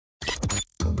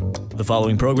The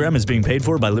following program is being paid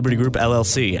for by Liberty Group,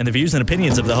 LLC, and the views and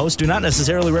opinions of the host do not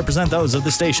necessarily represent those of the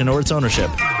station or its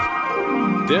ownership.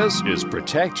 This is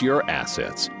Protect Your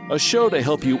Assets, a show to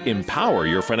help you empower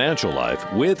your financial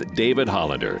life with David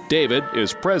Hollander. David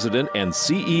is president and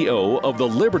CEO of the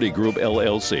Liberty Group,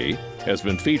 LLC, has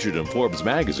been featured in Forbes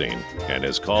magazine, and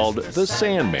is called the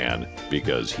Sandman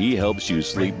because he helps you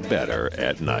sleep better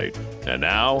at night. And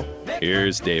now,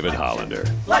 here's David Hollander.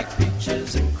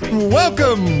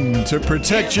 Welcome to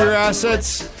Protect Your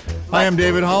Assets. I am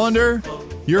David Hollander,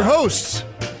 your host.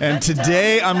 And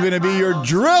today I'm going to be your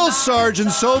drill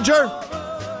sergeant soldier.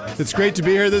 It's great to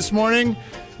be here this morning.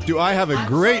 Do I have a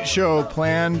great show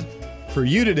planned for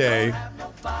you today?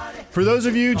 For those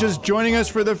of you just joining us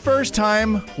for the first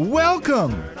time,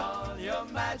 welcome.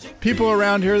 People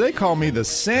around here, they call me the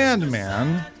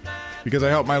Sandman because I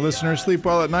help my listeners sleep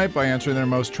well at night by answering their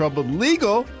most troubled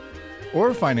legal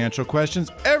or financial questions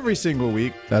every single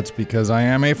week. That's because I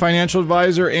am a financial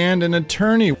advisor and an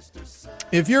attorney.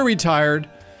 If you're retired,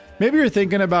 maybe you're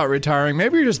thinking about retiring.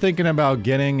 Maybe you're just thinking about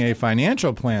getting a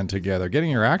financial plan together,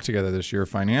 getting your act together this year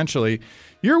financially.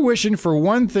 You're wishing for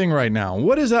one thing right now.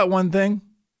 What is that one thing?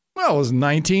 Well, it was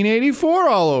 1984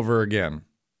 all over again.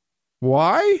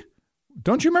 Why?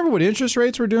 Don't you remember what interest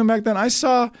rates were doing back then? I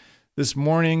saw this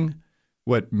morning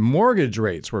what mortgage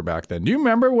rates were back then. Do you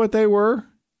remember what they were?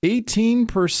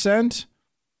 18%.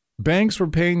 Banks were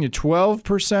paying you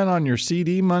 12% on your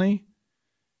CD money.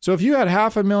 So if you had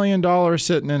 $500,000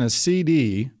 sitting in a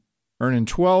CD, earning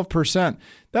 12%,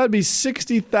 that'd be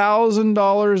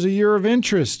 $60,000 a year of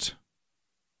interest.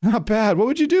 Not bad. What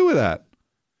would you do with that?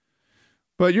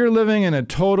 But you're living in a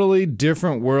totally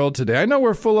different world today. I know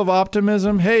we're full of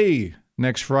optimism. Hey,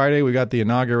 next Friday we got the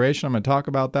inauguration. I'm going to talk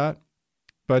about that.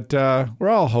 But we're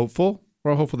all hopeful.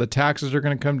 We're all hopeful the taxes are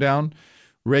going to come down.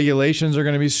 Regulations are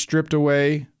going to be stripped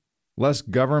away. Less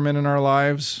government in our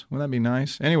lives. Wouldn't that be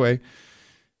nice? Anyway,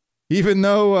 even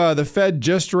though the Fed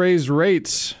just raised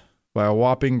rates by a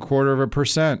whopping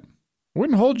 0.25%,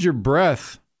 wouldn't hold your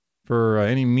breath for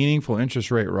any meaningful interest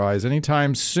rate rise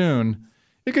anytime soon.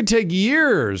 It could take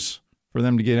years for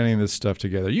them to get any of this stuff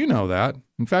together. You know that.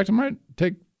 In fact, it might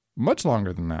take much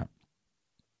longer than that.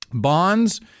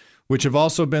 Bonds, which have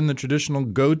also been the traditional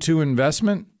go-to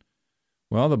investment,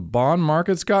 well, the bond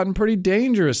market's gotten pretty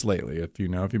dangerous lately, if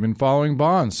you've been following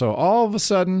bonds. So all of a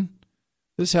sudden,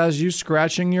 this has you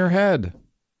scratching your head.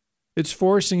 It's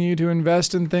forcing you to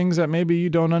invest in things that maybe you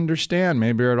don't understand,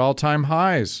 maybe are at all-time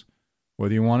highs,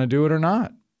 whether you want to do it or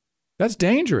not. That's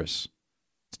dangerous.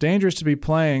 It's dangerous to be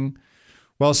playing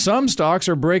while some stocks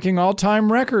are breaking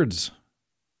all-time records.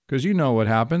 Because you know what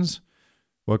happens.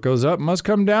 What goes up must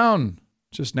come down.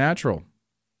 It's just natural.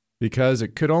 Because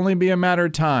it could only be a matter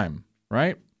of time,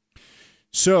 right?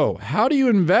 So, how do you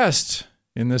invest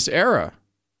in this era?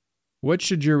 What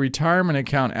should your retirement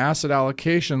account asset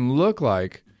allocation look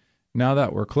like now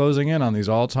that we're closing in on these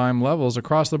all-time levels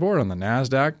across the board on the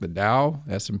NASDAQ, the Dow,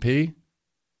 S&P?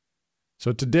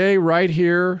 So today, right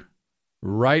here,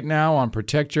 right now on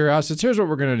Protect Your Assets, here's what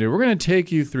we're going to do. We're going to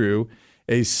take you through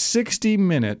a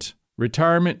 60-minute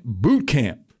retirement boot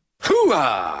camp.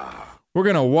 Hoo-ah! We're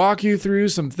going to walk you through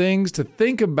some things to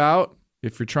think about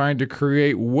if you're trying to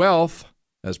create wealth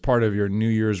as part of your New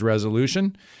Year's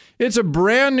resolution. It's a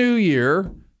brand new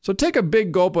year, so take a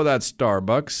big gulp of that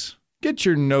Starbucks, get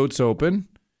your notes open,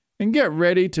 and get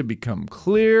ready to become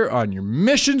clear on your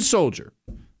mission, soldier.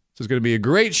 This is going to be a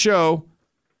great show,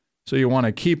 so you want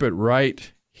to keep it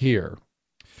right here.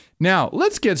 Now,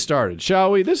 let's get started, shall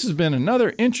we? This has been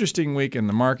another interesting week in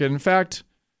the market. In fact,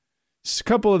 a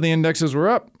couple of the indexes were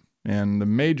up, and the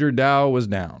major Dow was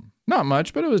down. Not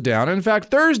much, but it was down. In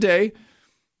fact, Thursday,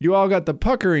 you all got the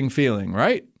puckering feeling,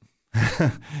 right?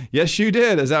 Yes, you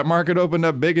did. As that market opened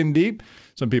up big and deep,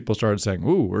 some people started saying,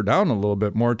 ooh, we're down a little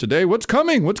bit more today. What's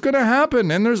coming? What's going to happen?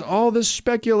 And there's all this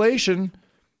speculation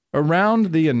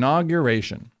around the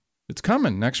inauguration. It's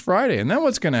coming next Friday. And then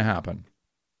what's going to happen?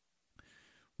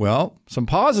 Well, some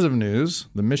positive news.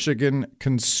 The Michigan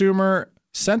Consumer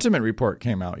Sentiment Report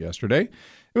came out yesterday.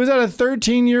 It was at a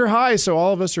 13-year high, so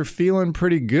all of us are feeling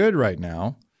pretty good right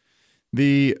now.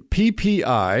 The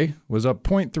PPI was up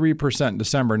 0.3% in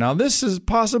December. Now, this is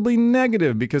possibly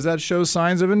negative because that shows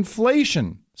signs of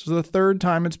inflation. This is the third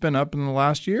time it's been up in the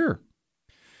last year.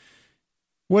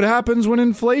 What happens when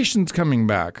inflation's coming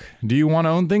back? Do you want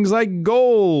to own things like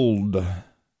gold?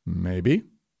 Maybe.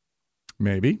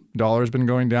 Dollar's been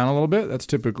going down a little bit. That's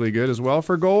typically good as well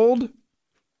for gold.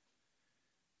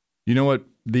 You know what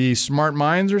the smart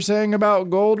minds are saying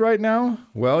about gold right now?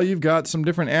 Well, you've got some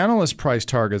different analyst price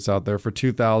targets out there for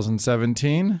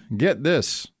 2017. Get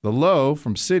this. The low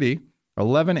from Citi,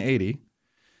 1180.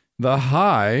 The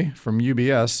high from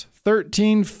UBS,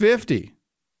 $13.50.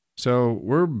 So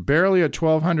we're barely at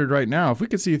 $1,200 right now. If we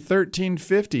could see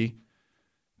 $13.50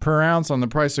 per ounce on the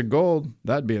price of gold,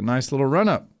 that'd be a nice little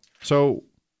run-up. So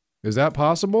is that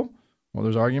possible? Well,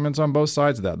 there's arguments on both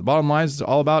sides of that. The bottom line is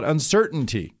all about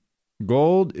uncertainty.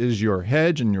 Gold is your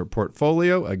hedge in your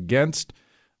portfolio against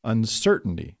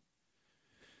uncertainty.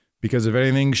 Because if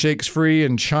anything shakes free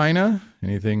in China,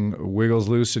 anything wiggles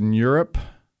loose in Europe,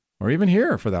 or even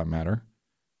here for that matter,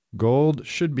 gold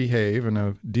should behave in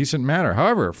a decent manner.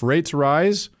 However, if rates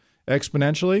rise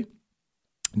exponentially,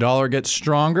 dollar gets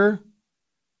stronger,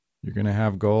 you're going to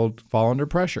have gold fall under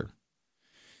pressure.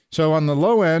 So on the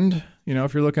low end,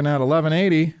 if you're looking at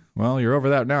 1180, well, you're over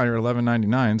that now. You're at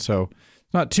 1199, so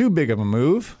it's not too big of a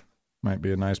move. Might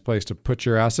be a nice place to put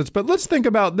your assets. But let's think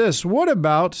about this. What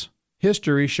about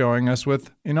history showing us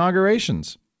with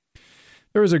inaugurations?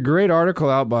 There was a great article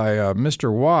out by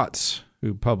Mr. Watts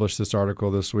who published this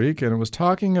article this week, and it was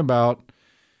talking about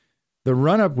the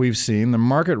run-up we've seen, the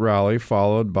market rally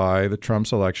followed by the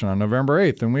Trump's election on November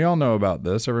 8th. And we all know about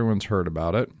this. Everyone's heard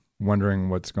about it, wondering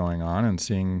what's going on and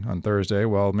seeing on Thursday,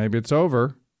 well, maybe it's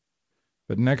over.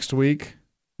 But next week,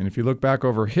 and if you look back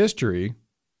over history,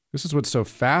 this is what's so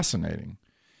fascinating.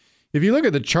 If you look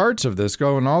at the charts of this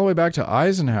going all the way back to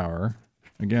Eisenhower,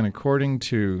 again, according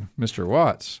to Mr.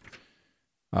 Watts,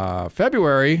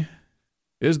 February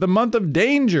is the month of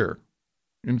danger.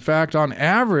 In fact, on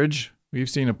average, we've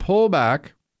seen a pullback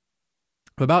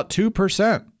of about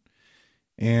 2%.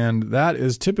 And that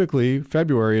is typically,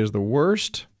 February is the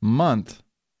worst month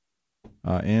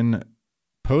in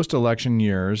post-election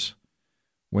years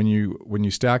when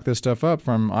you stack this stuff up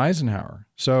from Eisenhower.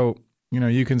 So,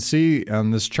 you can see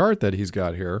on this chart that he's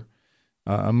got here,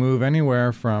 a move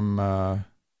anywhere from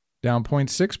down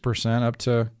 0.6% up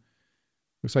to,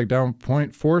 looks like down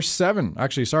 0.47.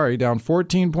 Actually, sorry, down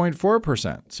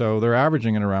 14.4%. So they're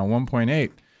averaging at around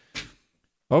 1.8.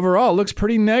 Overall, it looks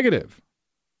pretty negative.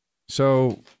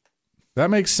 So that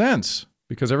makes sense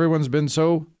because everyone's been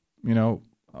so,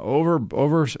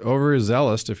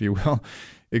 overzealous, if you will,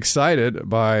 excited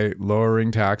by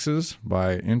lowering taxes,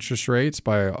 by interest rates,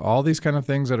 by all these kind of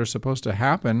things that are supposed to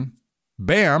happen.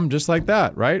 Bam, just like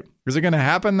that, right? Is it going to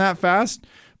happen that fast?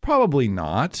 Probably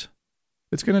not.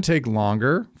 It's going to take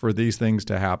longer for these things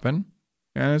to happen,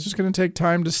 and it's just going to take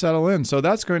time to settle in. So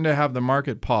that's going to have the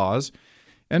market pause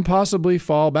and possibly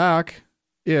fall back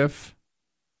if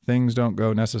things don't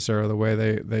go necessarily the way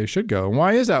they should go. And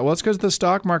why is that? Well, it's because the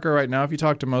stock market right now, if you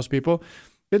talk to most people,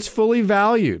 it's fully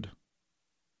valued.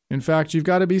 In fact, you've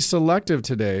got to be selective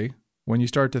today when you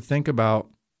start to think about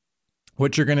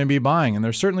what you're going to be buying. And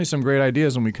there's certainly some great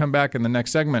ideas. When we come back in the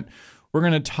next segment, we're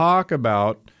going to talk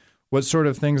about what sort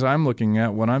of things I'm looking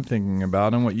at, what I'm thinking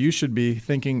about, and what you should be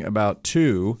thinking about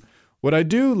too. What I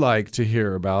do like to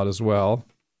hear about as well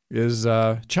is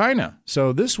China.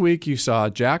 So this week you saw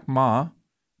Jack Ma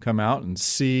come out and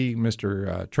see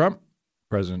Mr. Trump,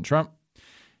 President Trump,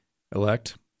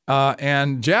 elect.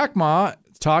 And Jack Ma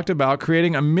talked about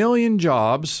creating 1 million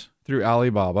jobs through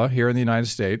Alibaba here in the United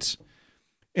States.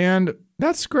 And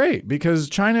that's great because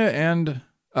China and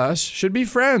us should be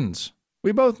friends.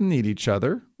 We both need each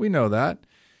other. We know that.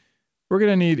 We're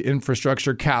going to need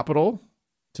infrastructure capital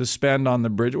to spend on the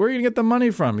bridge. Where are you going to get the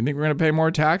money from? You think we're going to pay more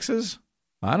taxes?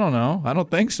 I don't know. I don't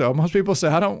think so. Most people say,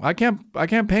 I can't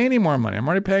pay any more money. I'm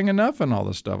already paying enough on all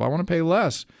this stuff. I want to pay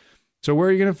less. So where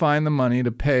are you going to find the money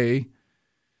to pay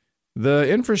the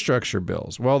infrastructure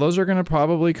bills? Well, those are going to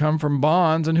probably come from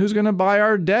bonds. And who's going to buy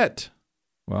our debt?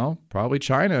 Well, probably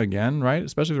China again, right?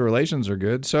 Especially if the relations are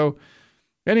good. So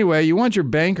anyway, you want your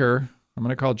banker, I'm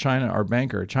going to call China our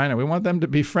banker. China, we want them to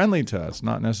be friendly to us,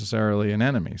 not necessarily an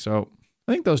enemy. So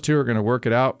I think those two are going to work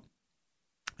it out.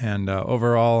 And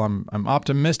overall, I'm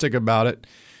optimistic about it,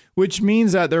 which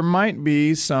means that there might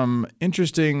be some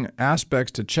interesting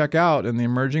aspects to check out in the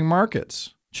emerging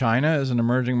markets. China is an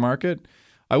emerging market.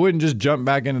 I wouldn't just jump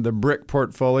back into the BRIC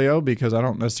portfolio because I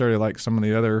don't necessarily like some of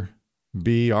the other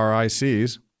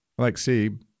BRICs. I like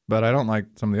C, but I don't like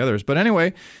some of the others. But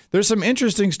anyway, there's some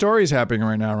interesting stories happening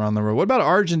right now around the world. What about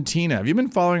Argentina? Have you been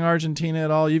following Argentina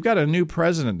at all? You've got a new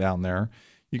president down there.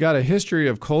 You got a history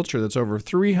of culture that's over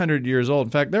 300 years old.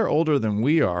 In fact, they're older than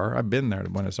we are. I've been there to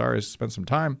Buenos Aires, spent some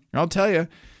time. I'll tell you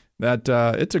that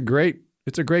it's a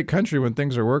great country when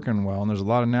things are working well, and there's a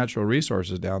lot of natural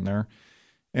resources down there.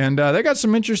 And they got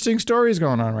some interesting stories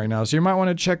going on right now. So you might want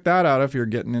to check that out if you're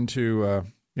getting into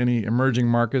any emerging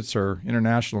markets or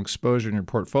international exposure in your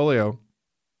portfolio.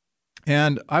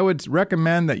 And I would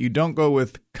recommend that you don't go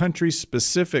with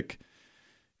country-specific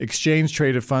exchange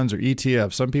traded funds or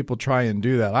ETFs. Some people try and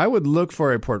do that. I would look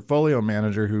for a portfolio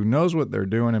manager who knows what they're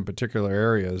doing in particular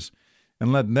areas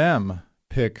and let them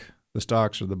pick the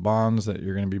stocks or the bonds that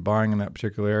you're going to be buying in that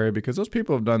particular area, because those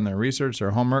people have done their research,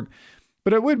 their homework.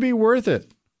 But it would be worth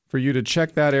it for you to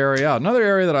check that area out. Another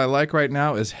area that I like right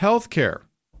now is healthcare.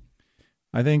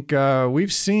 I think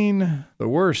we've seen the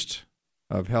worst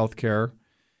of healthcare.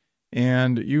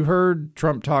 And you heard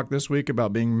Trump talk this week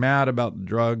about being mad about the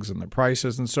drugs and the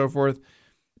prices and so forth.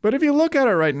 But if you look at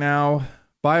it right now,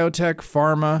 biotech,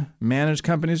 pharma, managed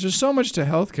companies, there's so much to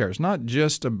healthcare. It's not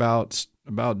just about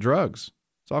drugs.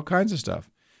 It's all kinds of stuff.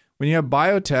 When you have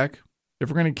biotech, if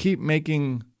we're going to keep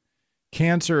making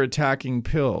cancer-attacking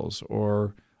pills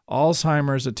or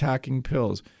Alzheimer's attacking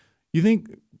pills, you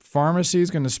think pharmacy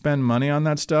is going to spend money on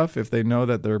that stuff if they know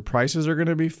that their prices are going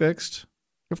to be fixed?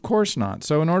 Of course not.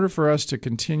 So in order for us to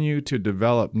continue to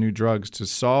develop new drugs to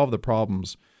solve the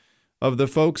problems of the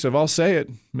folks of, I'll say it,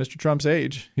 Mr. Trump's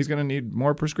age, he's going to need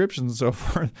more prescriptions and so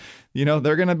forth.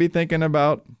 They're going to be thinking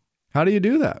about, how do you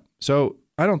do that? So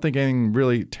I don't think anything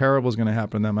really terrible is going to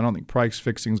happen to them. I don't think price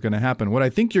fixing is going to happen. What I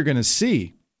think you're going to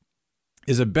see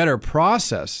is a better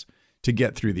process to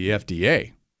get through the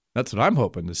FDA. That's what I'm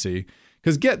hoping to see.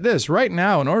 Because get this, right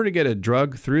now, in order to get a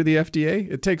drug through the FDA,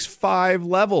 it takes 5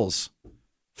 levels.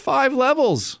 5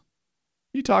 levels.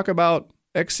 You talk about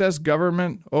excess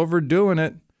government overdoing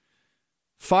it.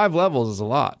 5 levels is a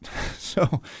lot.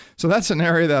 So that's an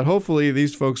area that hopefully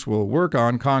these folks will work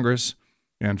on, Congress,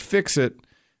 and fix it,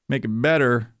 make it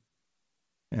better,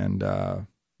 and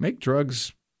make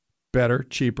drugs better,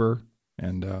 cheaper,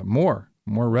 and more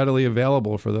readily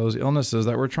available for those illnesses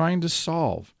that we're trying to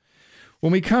solve.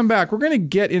 When we come back, we're going to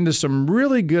get into some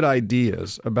really good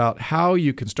ideas about how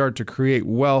you can start to create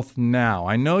wealth now.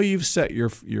 I know you've set your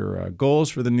goals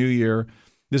for the new year.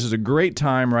 This is a great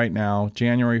time right now,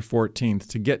 January 14th,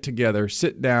 to get together,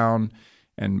 sit down,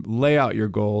 and lay out your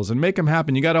goals and make them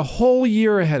happen. You got a whole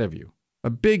year ahead of you, a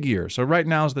big year. So right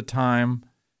now is the time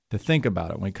to think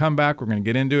about it. When we come back, we're going to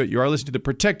get into it. You are listening to the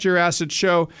Protect Your Assets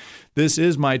show. This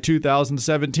is my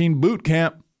 2017 boot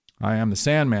camp. I am the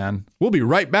Sandman. We'll be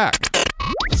right back.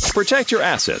 Protect your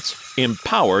assets.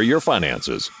 Empower your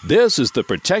finances. This is the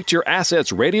Protect Your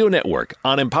Assets Radio Network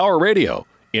on Empower Radio.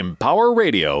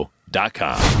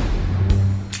 EmpowerRadio.com.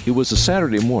 It was a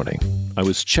Saturday morning. I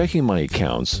was checking my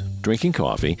accounts, drinking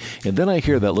coffee, and then I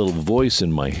hear that little voice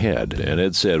in my head, and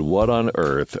it said, "What on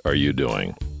earth are you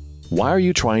doing? Why are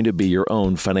you trying to be your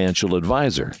own financial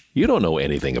advisor? You don't know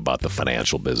anything about the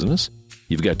financial business.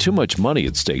 You've got too much money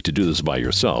at stake to do this by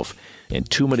yourself, and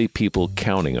too many people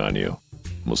counting on you."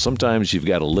 Well, sometimes you've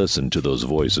got to listen to those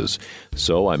voices.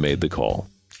 So I made the call.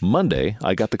 Monday,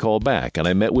 I got the call back, and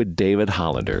I met with David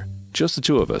Hollander. Just the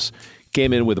two of us.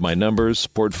 Came in with my numbers,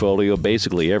 portfolio,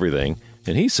 basically everything,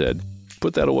 and he said,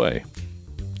 "Put that away."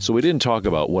 So we didn't talk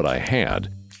about what I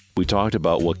had. We talked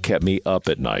about what kept me up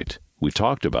at night. We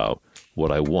talked about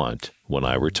what I want when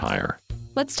I retire.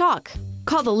 Let's talk.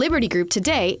 Call the Liberty Group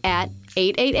today at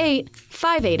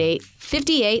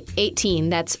 888-588-5818.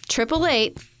 That's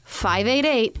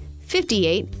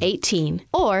 888-588-5818.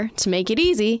 Or, to make it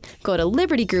easy, go to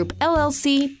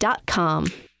libertygroupllc.com.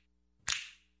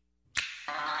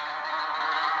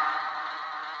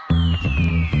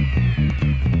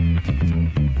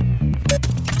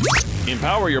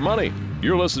 Empower your money.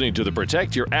 You're listening to the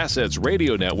Protect Your Assets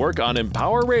Radio Network on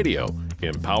Empower Radio.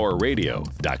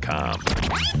 EmpowerRadio.com.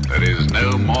 There is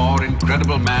no more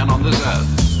incredible man on this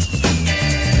earth.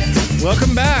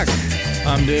 Welcome back.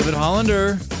 I'm David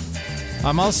Hollander.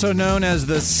 I'm also known as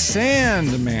the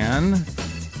Sandman,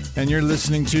 and you're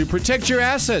listening to Protect Your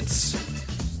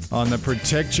Assets on the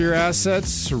Protect Your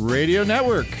Assets Radio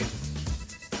Network.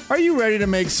 Are you ready to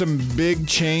make some big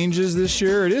changes this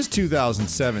year? It is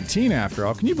 2017 after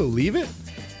all. Can you believe it?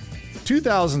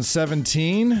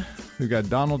 2017. We've got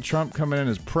Donald Trump coming in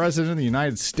as President of the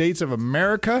United States of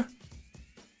America.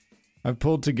 I've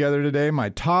pulled together today my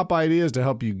top ideas to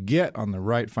help you get on the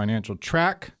right financial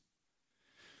track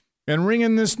and ring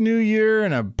in this new year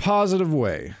in a positive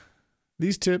way.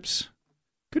 These tips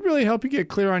could really help you get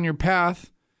clear on your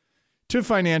path to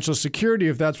financial security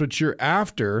if that's what you're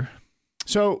after.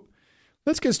 So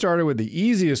let's get started with the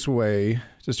easiest way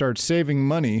to start saving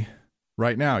money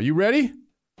right now. You ready?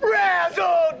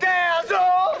 Razzle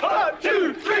dazzle! 1,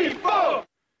 2, 3, 4!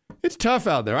 It's tough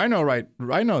out there. I know, right?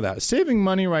 I know that. Saving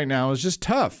money right now is just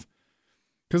tough.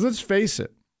 Because let's face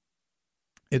it,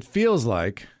 it feels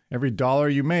like every dollar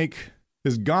you make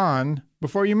is gone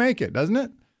before you make it, doesn't it?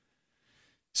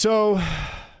 So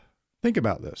think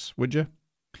about this, would you?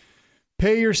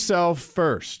 Pay yourself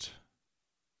first.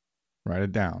 Write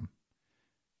it down.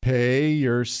 Pay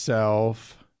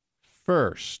yourself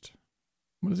first.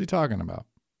 What is he talking about?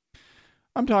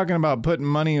 I'm talking about putting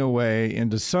money away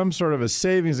into some sort of a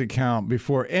savings account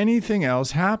before anything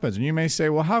else happens. And you may say,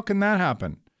 well, how can that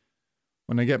happen?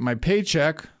 When I get my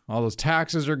paycheck, all those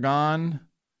taxes are gone.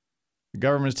 The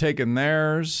government's taking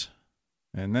theirs,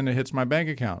 and then it hits my bank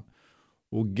account.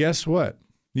 Well, guess what?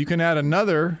 You can add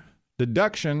another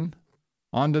deduction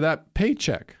onto that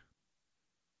paycheck.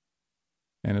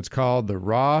 And it's called the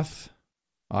Roth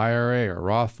IRA or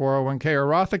Roth 401k or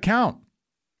Roth account.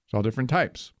 It's all different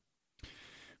types.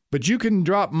 But you can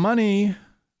drop money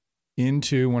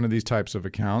into one of these types of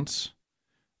accounts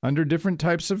under different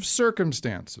types of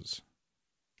circumstances.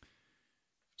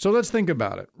 So let's think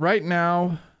about it. Right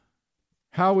now,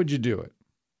 how would you do it?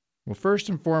 Well, first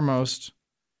and foremost,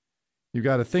 you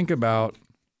got to think about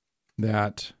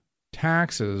that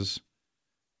taxes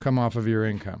come off of your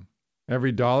income.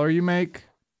 Every dollar you make,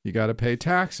 you got to pay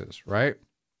taxes, right?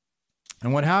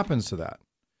 And what happens to that?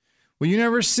 Well, you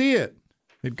never see it.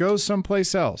 It goes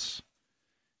someplace else.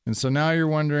 And so now you're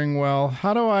wondering, well,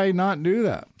 how do I not do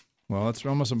that? Well, it's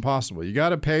almost impossible. You got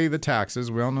to pay the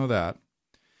taxes. We all know that.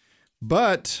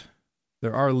 But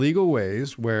there are legal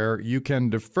ways where you can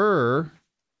defer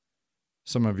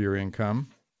some of your income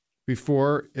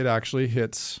before it actually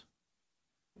hits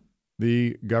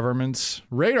the government's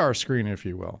radar screen, if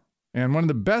you will. And one of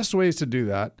the best ways to do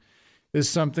that is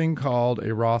something called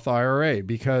a Roth IRA,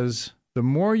 because the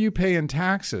more you pay in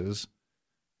taxes,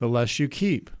 the less you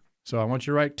keep. So I want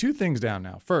you to write two things down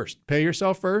now. First, pay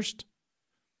yourself first.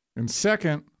 And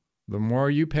second, the more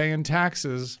you pay in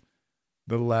taxes,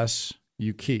 the less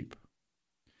you keep.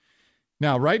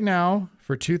 Now, right now,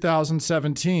 for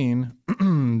 2017,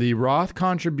 the Roth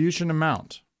contribution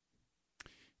amount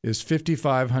is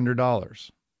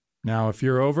 $5,500. Now, if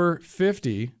you're over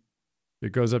 50,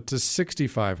 it goes up to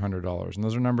 $6,500. And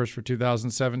those are numbers for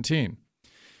 2017.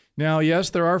 Now, yes,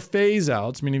 there are phase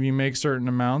outs, meaning if you make certain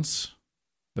amounts,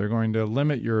 they're going to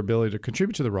limit your ability to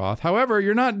contribute to the Roth. However,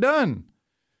 you're not done,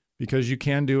 because you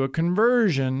can do a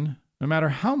conversion no matter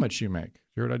how much you make.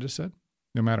 You heard what I just said?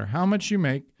 No matter how much you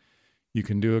make, you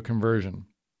can do a conversion.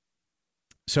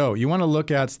 So you want to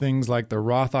look at things like the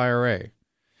Roth IRA,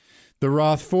 the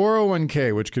Roth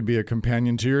 401k, which could be a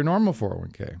companion to your normal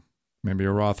 401k, maybe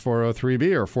a Roth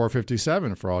 403b or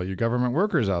 457 for all you government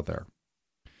workers out there.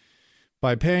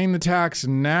 By paying the tax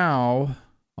now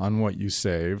on what you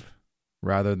save,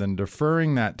 rather than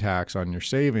deferring that tax on your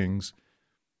savings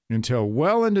until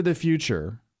well into the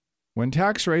future, when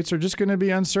tax rates are just going to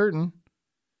be uncertain,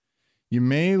 you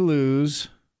may lose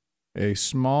a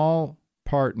small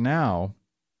part now,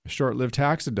 a short-lived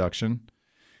tax deduction,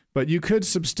 but you could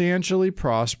substantially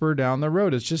prosper down the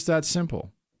road. It's just that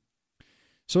simple.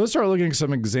 So let's start looking at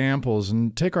some examples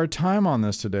and take our time on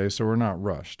this today so we're not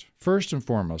rushed. First and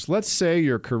foremost, let's say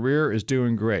your career is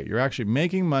doing great. You're actually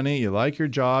making money. You like your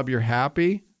job. You're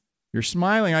happy. You're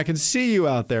smiling. I can see you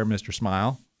out there, Mr.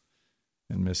 Smile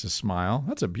and Mrs. Smile.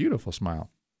 That's a beautiful smile.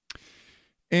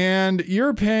 And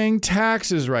you're paying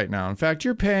taxes right now. In fact,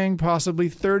 you're paying possibly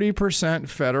 30%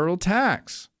 federal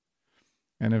tax.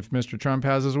 And if Mr. Trump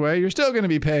has his way, you're still going to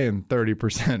be paying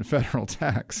 30% federal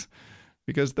tax,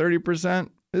 because 30%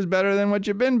 is better than what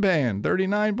you've been paying,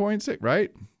 39.6,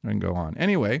 right? I can go on.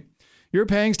 Anyway, you're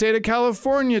paying state of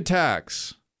California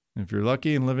tax. If you're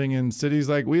lucky and living in cities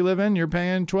like we live in, you're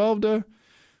paying 12 to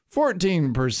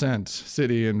 14%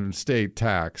 city and state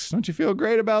tax. Don't you feel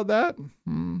great about that?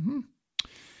 Mm-hmm.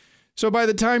 So by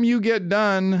the time you get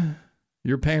done,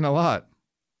 you're paying a lot.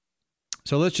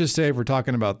 So let's just say if we're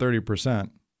talking about 30%,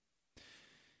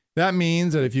 that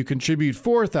means that if you contribute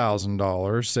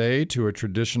 $4,000, say, to a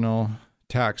traditional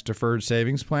tax-deferred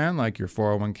savings plan, like your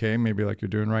 401k, maybe like you're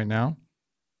doing right now,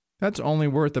 that's only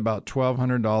worth about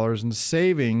 $1,200 in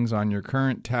savings on your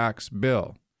current tax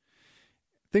bill.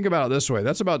 Think about it this way.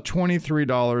 That's about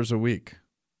 $23 a week.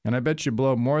 And I bet you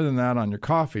blow more than that on your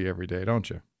coffee every day, don't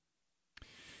you?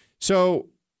 So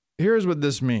here's what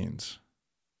this means.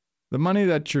 The money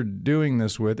that you're doing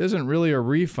this with isn't really a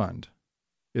refund.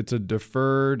 It's a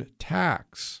deferred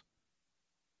tax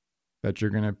that you're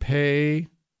going to pay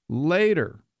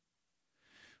later.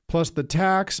 Plus the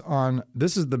tax on,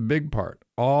 this is the big part,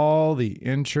 all the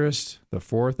interest the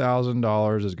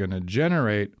 $4,000 is going to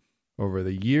generate over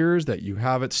the years that you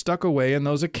have it stuck away in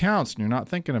those accounts and you're not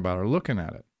thinking about it or looking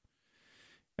at it.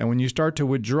 And when you start to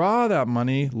withdraw that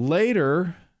money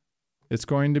later, it's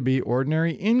going to be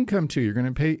ordinary income too. You're going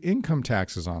to pay income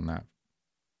taxes on that.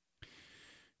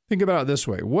 Think about it this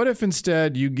way. What if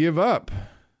instead you give up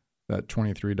that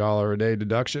 $23 a day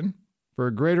deduction for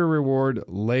a greater reward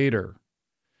later?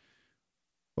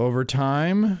 Over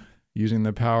time, using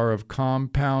the power of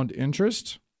compound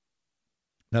interest.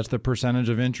 That's the percentage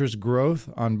of interest growth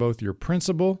on both your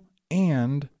principal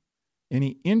and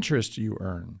any interest you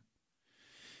earn.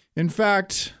 In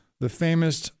fact, the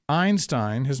famous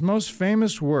Einstein, his most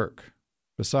famous work,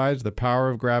 besides the power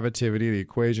of gravity, the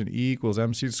equation E equals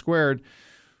mc squared,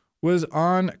 was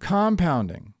on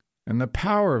compounding and the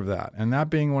power of that, and that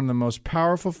being one of the most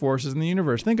powerful forces in the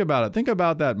universe. Think about it. Think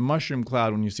about that mushroom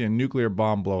cloud when you see a nuclear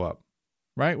bomb blow up,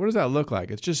 right? What does that look like?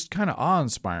 It's just kind of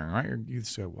awe-inspiring, right? You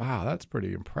say, wow, that's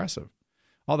pretty impressive.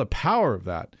 All the power of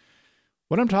that.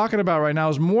 What I'm talking about right now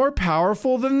is more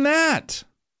powerful than that.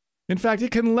 In fact,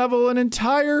 it can level an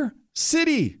entire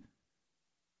city.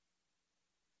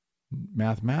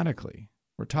 Mathematically,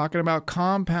 we're talking about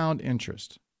compound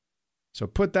interest. So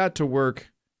put that to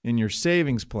work in your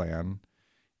savings plan,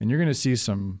 and you're going to see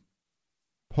some,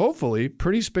 hopefully,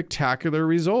 pretty spectacular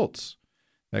results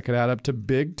that could add up to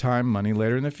big-time money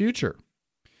later in the future.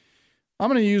 I'm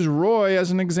going to use Roy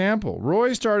as an example.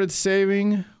 Roy started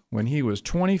saving when he was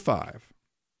 25.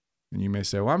 And you may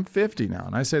say, well, I'm 50 now.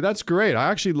 And I say, that's great.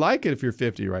 I actually like it if you're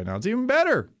 50 right now. It's even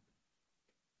better.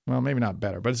 Well, maybe not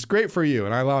better, but it's great for you.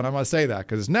 And I'm going to say that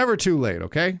because it's never too late,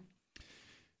 okay?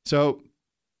 So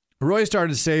Roy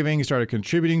started saving. He started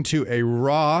contributing to a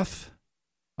Roth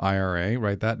IRA.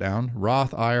 Write that down.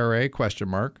 Roth IRA, ?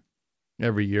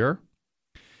 Every year.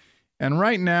 And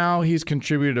right now, he's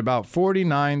contributed about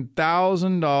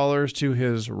 $49,000 to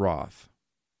his Roth.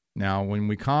 Now, when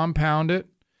we compound it,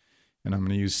 and I'm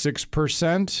going to use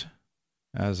 6%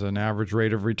 as an average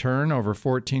rate of return over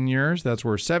 14 years, that's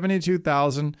worth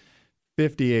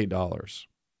 $72,058.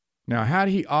 Now, had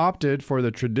he opted for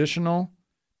the traditional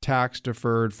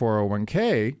tax-deferred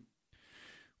 401k,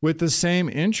 with the same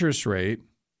interest rate,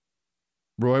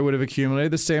 Roy would have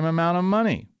accumulated the same amount of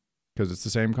money because it's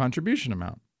the same contribution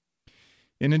amount.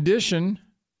 In addition,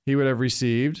 he would have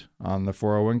received on the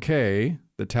 401k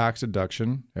the tax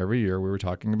deduction every year we were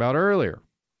talking about earlier.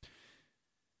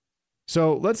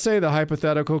 So let's say the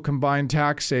hypothetical combined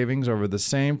tax savings over the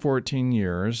same 14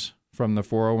 years from the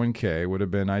 401k would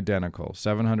have been identical,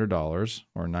 $700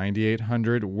 or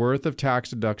 $9,800 worth of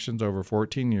tax deductions over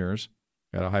 14 years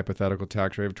at a hypothetical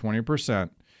tax rate of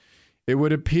 20%. It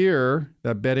would appear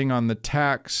that betting on the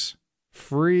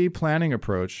tax-free planning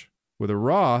approach with a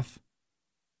Roth,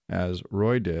 as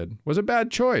Roy did, was a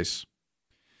bad choice.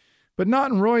 But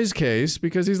not in Roy's case,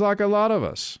 because he's like a lot of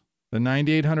us. The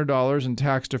 $9,800 in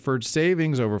tax-deferred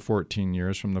savings over 14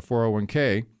 years from the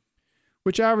 401k,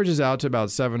 which averages out to about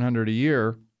 $700 a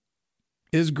year,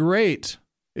 is great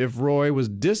if Roy was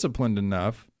disciplined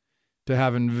enough to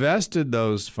have invested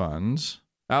those funds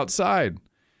outside.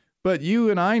 But you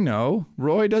and I know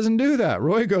Roy doesn't do that.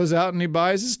 Roy goes out and he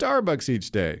buys a Starbucks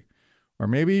each day. Or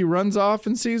maybe he runs off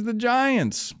and sees the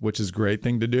Giants, which is a great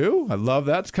thing to do. I love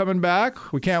that's coming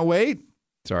back. We can't wait.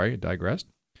 Sorry, I digressed.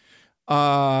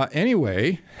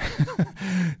 Anyway,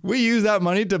 we use that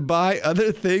money to buy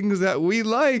other things that we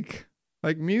like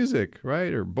music,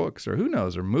 right? Or books, or who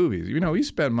knows, or movies. You know, we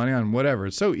spend money on whatever.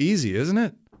 It's so easy, isn't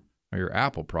it? Or your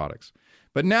Apple products.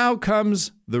 But now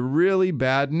comes the really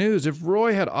bad news. If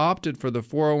Roy had opted for the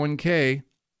 401k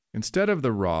instead of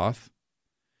the Roth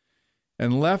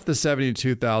and left the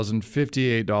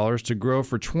 $72,058 to grow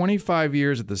for 25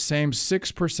 years at the same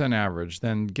 6% average,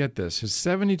 then get this, his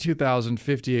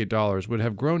 $72,058 would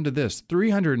have grown to this,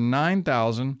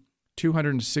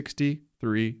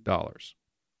 $309,263.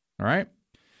 All right?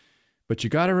 But you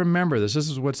got to remember this. This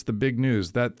is what's the big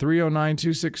news. That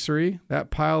 $309,263, that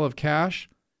pile of cash,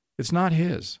 it's not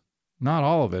his. Not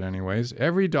all of it anyways.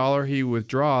 Every dollar he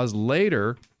withdraws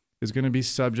later is going to be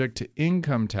subject to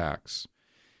income tax.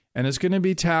 And it's going to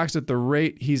be taxed at the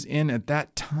rate he's in at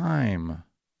that time.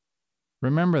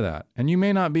 Remember that. And you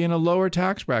may not be in a lower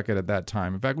tax bracket at that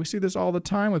time. In fact, we see this all the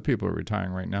time with people who are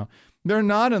retiring right now. They're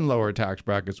not in lower tax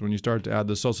brackets when you start to add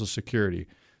the Social Security,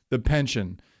 the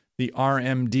pension, the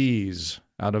RMDs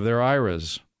out of their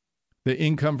IRAs, the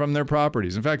income from their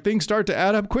properties. In fact, things start to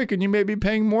add up quick and you may be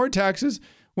paying more taxes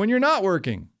when you're not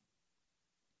working.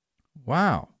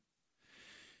 Wow.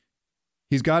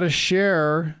 He's got to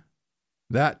share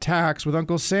that tax with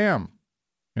Uncle Sam.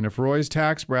 And if Roy's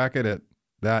tax bracket at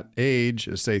that age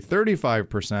is, say,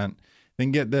 35%,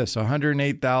 then get this,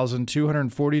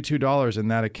 $108,242 in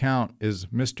that account is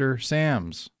Mr.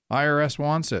 Sam's. IRS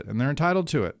wants it, and they're entitled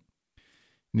to it.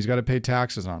 And he's got to pay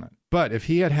taxes on it. But if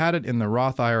he had it in the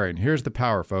Roth IRA, and here's the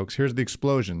power, folks, here's the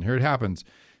explosion, here it happens.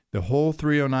 The whole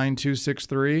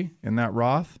 $309,263 in that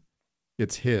Roth,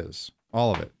 it's his,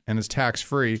 all of it, and it's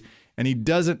tax-free. And he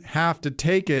doesn't have to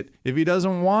take it if he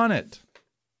doesn't want it.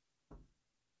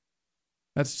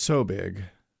 That's so big.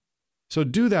 So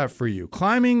do that for you.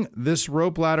 Climbing this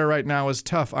rope ladder right now is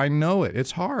tough. I know it.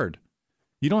 It's hard.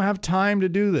 You don't have time to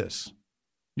do this.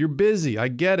 You're busy. I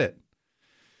get it.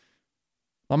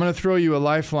 I'm going to throw you a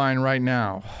lifeline right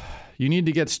now. You need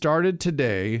to get started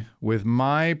today with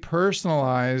my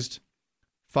personalized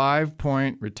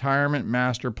 5-point retirement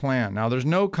master plan. Now, there's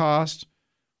no cost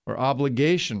or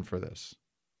obligation for this.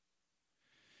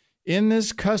 In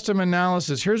this custom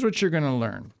analysis, here's what you're going to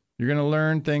learn. You're going to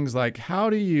learn things like how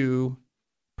do you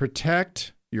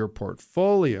protect your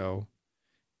portfolio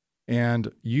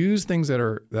and use things that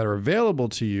are available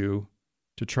to you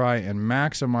to try and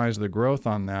maximize the growth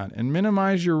on that and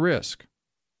minimize your risk.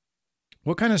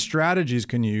 What kind of strategies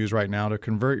can you use right now to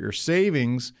convert your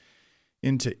savings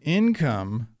into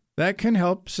income that can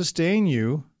help sustain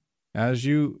you as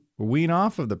you wean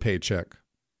off of the paycheck?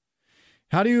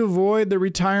 How do you avoid the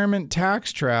retirement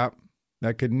tax trap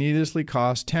that could needlessly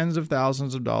cost tens of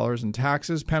thousands of dollars in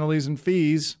taxes, penalties, and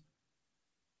fees?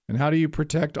 And how do you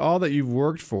protect all that you've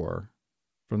worked for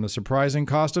from the surprising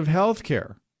cost of health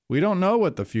care? We don't know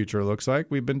what the future looks like.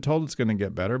 We've been told it's going to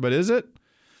get better, but is it?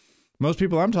 Most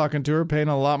people I'm talking to are paying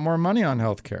a lot more money on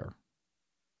health care.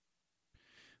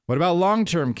 What about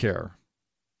long-term care?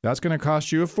 That's going to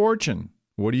cost you a fortune.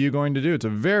 What are you going to do? It's a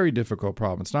very difficult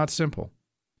problem. It's not simple.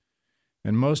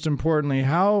 And most importantly,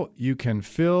 how you can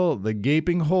fill the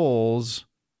gaping holes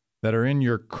that are in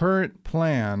your current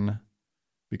plan,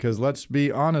 because let's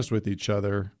be honest with each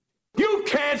other. You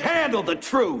can't handle the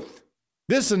truth.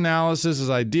 This analysis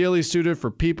is ideally suited for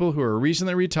people who are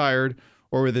recently retired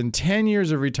or within 10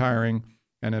 years of retiring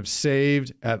and have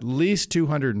saved at least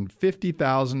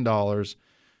 $250,000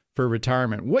 for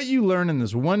retirement. What you learn in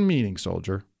this one meeting,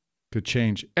 soldier, could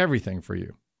change everything for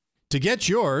you. To get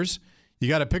yours, you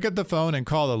got to pick up the phone and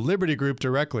call the Liberty Group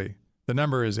directly. The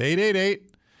number is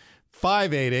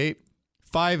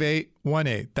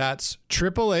 888-588-5818. That's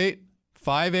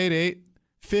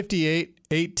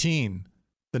 888-588-5818.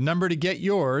 The number to get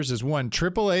yours is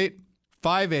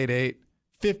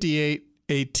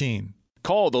 1-888-588-5818.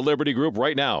 Call the Liberty Group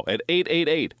right now at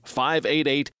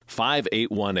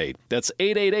 888-588-5818. That's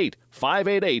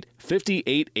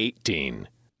 888-588-5818.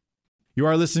 You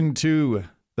are listening to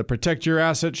the Protect Your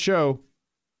Assets show.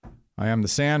 I am the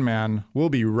Sandman. We'll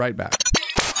be right back.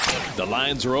 The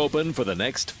lines are open for the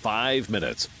next 5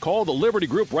 minutes. Call the Liberty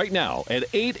Group right now at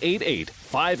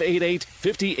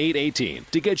 888-588-5818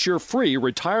 to get your free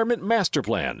retirement master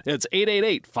plan. It's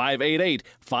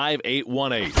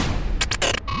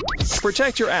 888-588-5818.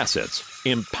 Protect your assets.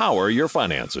 Empower your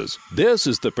finances. This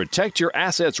is the Protect Your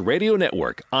Assets Radio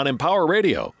Network on Empower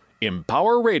Radio.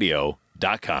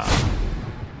 EmpowerRadio.com.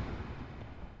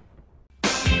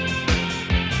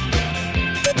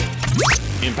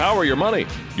 Empower your money.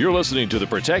 You're listening to the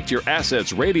Protect Your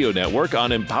Assets Radio Network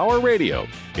on Empower Radio.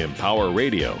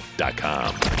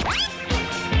 EmpowerRadio.com.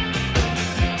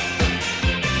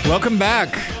 Welcome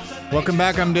back. Welcome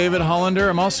back. I'm David Hollander.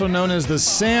 I'm also known as the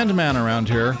Sandman around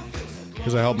here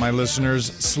because I help my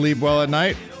listeners sleep well at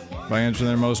night by answering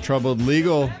their most troubled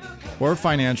legal or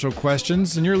financial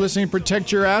questions. And you're listening to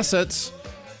Protect Your Assets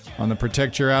on the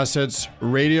Protect Your Assets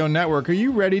Radio Network. Are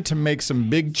you ready to make some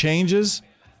big changes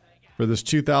for this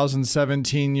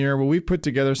 2017 year? Well, we've put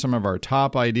together some of our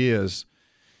top ideas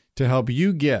to help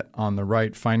you get on the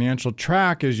right financial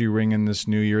track as you ring in this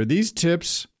new year. These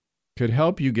tips could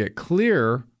help you get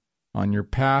clear on your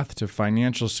path to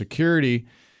financial security.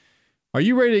 Are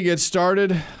you ready to get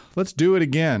started? Let's do it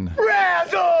again.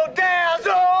 Razzle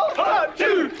dazzle. 1,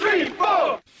 2, 3,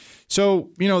 4. So,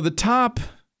 the top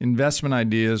investment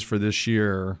ideas for this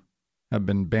year have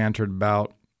been bantered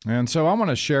about. And so I want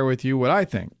to share with you what I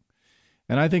think.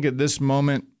 And I think at this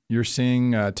moment, you're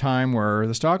seeing a time where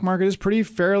the stock market is pretty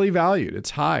fairly valued.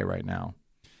 It's high right now.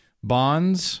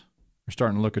 Bonds are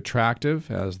starting to look attractive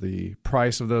as the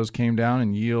price of those came down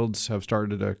and yields have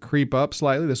started to creep up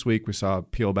slightly. This week we saw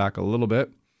it peel back a little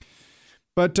bit.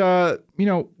 But,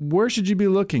 where should you be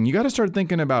looking? You got to start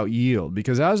thinking about yield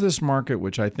because as this market,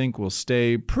 which I think will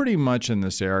stay pretty much in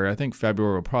this area, I think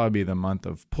February will probably be the month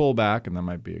of pullback, and that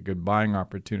might be a good buying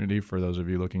opportunity for those of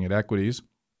you looking at equities,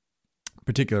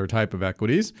 particular type of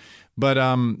equities. But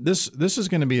this is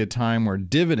going to be a time where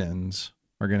dividends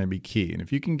are going to be key. And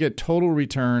if you can get total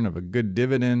return of a good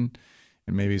dividend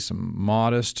and maybe some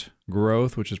modest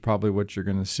growth, which is probably what you're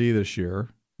going to see this year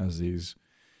as these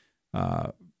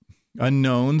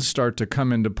unknowns start to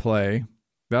come into play,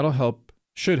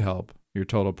 should help your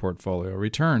total portfolio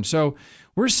return. So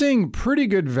we're seeing pretty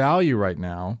good value right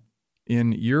now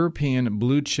in European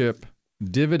blue chip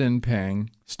dividend paying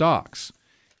stocks.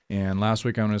 And last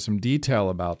week I went into some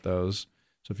detail about those.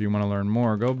 So So if you want to learn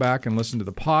more, go back and listen to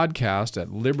the podcast at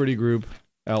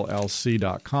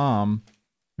libertygroupllc.com,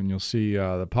 and you'll see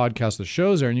the podcast, the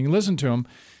shows there, and you can listen to them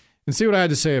and see what I had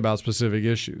to say about specific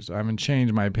issues. I haven't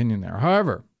changed my opinion there.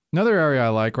 However, another area I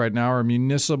like right now are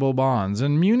municipal bonds,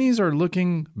 and munis are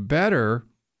looking better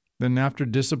than after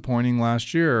disappointing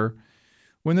last year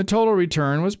when the total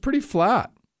return was pretty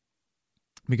flat.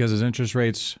 Because as interest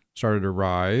rates started to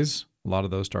rise, a lot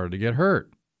of those started to get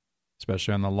hurt,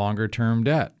 especially on the longer-term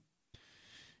debt.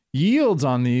 Yields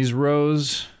on these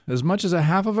rose as much as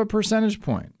 0.5 percentage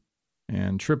point,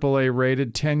 and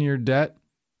AAA-rated 10-year debt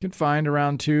can find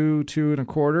around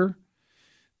 2.25.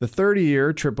 The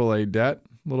 30-year AAA debt,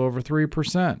 a little over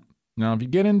 3%. Now, if you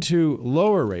get into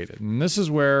lower-rated, and this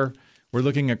is where we're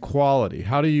looking at quality.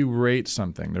 How do you rate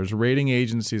something? There's rating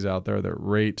agencies out there that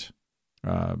rate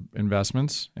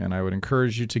investments, and I would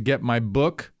encourage you to get my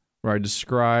book where I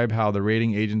describe how the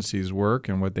rating agencies work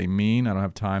and what they mean. I don't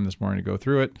have time this morning to go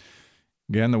through it.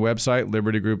 Again, the website,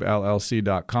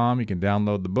 libertygroupllc.com. You can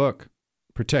download the book.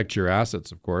 Protect your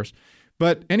assets, of course.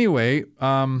 But anyway,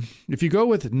 if you go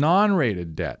with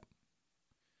non-rated debt,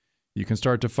 you can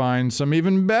start to find some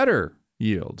even better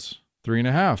yields,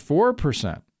 3.5%,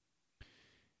 4%.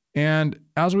 And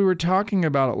as we were talking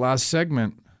about it last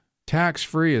segment,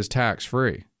 tax-free is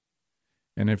tax-free.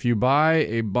 And if you buy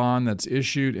a bond that's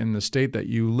issued in the state that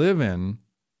you live in,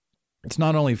 it's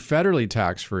not only federally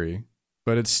tax-free,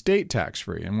 but it's state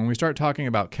tax-free. And when we start talking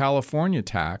about California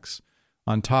tax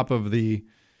on top of the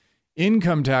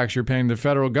income tax you're paying the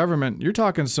federal government, you're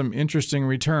talking some interesting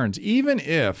returns. Even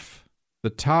if the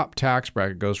top tax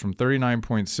bracket goes from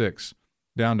 39.6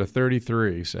 down to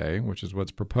 33, say, which is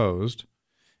what's proposed,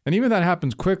 and even that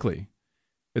happens quickly,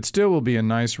 it still will be a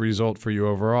nice result for you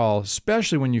overall,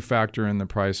 especially when you factor in the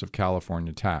price of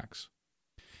California tax.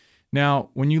 Now,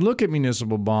 when you look at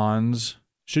municipal bonds,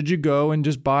 should you go and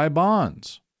just buy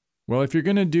bonds? Well, if you're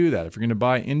going to do that, if you're going to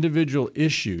buy individual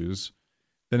issues,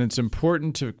 then it's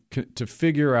important to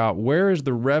figure out where is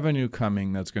the revenue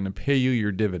coming that's going to pay you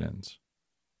your dividends.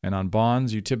 And on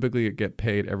bonds, you typically get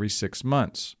paid every 6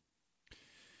 months.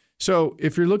 So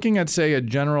if you're looking at, say, a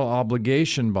general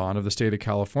obligation bond of the state of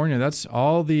California, that's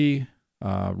all the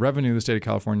revenue the state of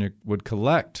California would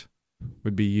collect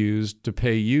would be used to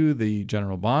pay you, the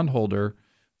general bondholder,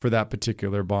 for that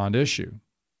particular bond issue.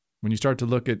 When you start to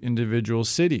look at individual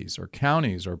cities or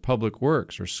counties or public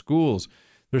works or schools,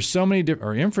 there's so many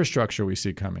or infrastructure we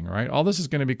see coming, right? All this is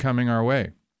going to be coming our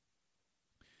way.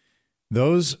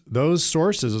 Those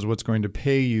sources is what's going to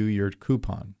pay you your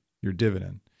coupon, your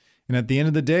dividend. And at the end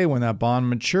of the day, when that bond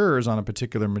matures on a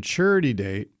particular maturity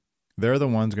date, they're the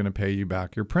ones going to pay you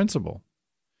back your principal.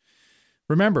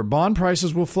 Remember, bond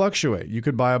prices will fluctuate. You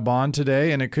could buy a bond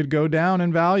today and it could go down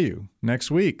in value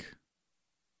next week,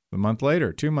 a month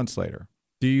later, 2 months later.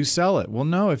 Do you sell it? Well,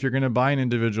 no. If you're going to buy an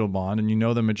individual bond and you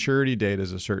know the maturity date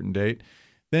is a certain date,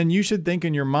 then you should think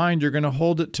in your mind you're going to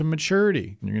hold it to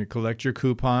maturity. And you're going to collect your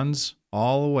coupons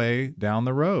all the way down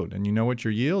the road. And you know what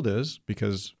your yield is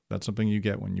because that's something you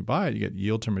get when you buy it. You get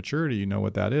yield to maturity. You know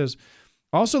what that is.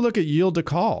 Also look at yield to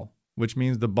call, which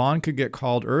means the bond could get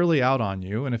called early out on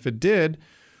you. And if it did,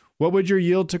 what would your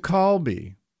yield to call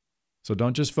be? So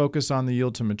don't just focus on the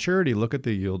yield to maturity. Look at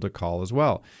the yield to call as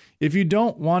well. If you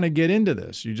don't want to get into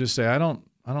this, you just say, I don't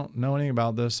know anything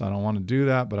about this. I don't want to do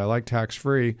that, but I like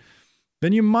tax-free.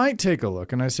 Then you might take a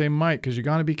look. And I say might because you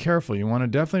got to be careful. You want to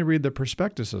definitely read the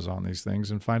prospectuses on these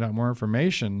things and find out more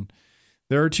information.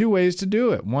 There are two ways to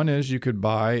do it. One is you could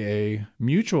buy a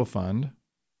mutual fund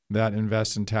that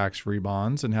invests in tax-free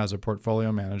bonds and has a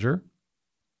portfolio manager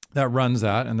that runs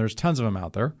that, and there's tons of them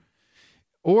out there.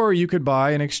 Or you could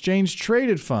buy an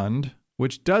exchange-traded fund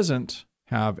which doesn't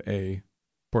have a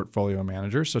portfolio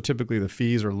manager. So typically the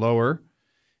fees are lower,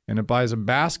 and it buys a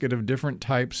basket of different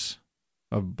types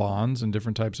of bonds in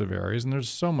different types of areas. And there's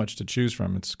so much to choose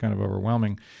from. It's kind of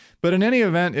overwhelming. But in any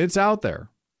event, it's out there.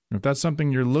 If that's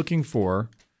something you're looking for,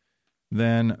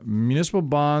 then municipal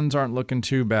bonds aren't looking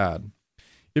too bad.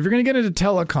 If you're going to get into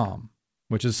telecom,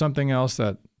 which is something else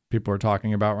that people are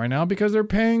talking about right now because they're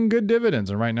paying good dividends.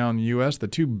 And right now in the U.S., the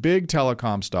two big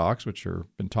telecom stocks, which are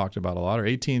been talked about a lot, are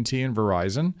AT&T and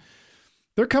Verizon.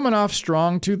 They're coming off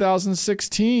strong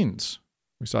 2016s.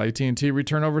 We saw AT&T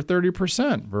return over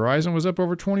 30%. Verizon was up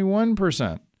over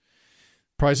 21%.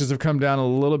 Prices have come down a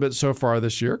little bit so far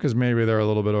this year because maybe they're a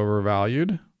little bit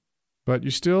overvalued. But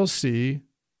you still see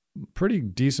pretty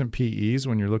decent PEs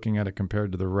when you're looking at it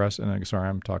compared to the rest. And sorry,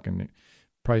 I'm talking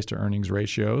price to earnings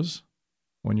ratios.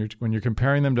 When you're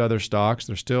comparing them to other stocks,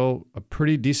 they're still a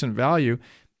pretty decent value,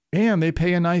 and they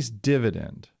pay a nice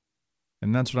dividend.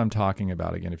 And that's what I'm talking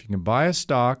about again. If you can buy a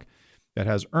stock that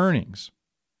has earnings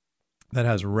that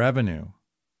has revenue,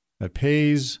 that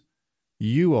pays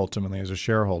you ultimately as a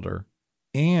shareholder,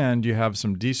 and you have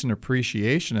some decent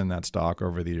appreciation in that stock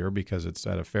over the year because it's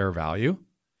at a fair value,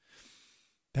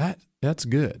 that's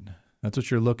good. That's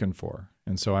what you're looking for.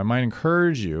 And so I might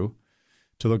encourage you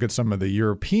to look at some of the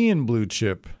European blue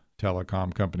chip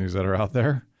telecom companies that are out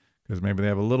there because maybe they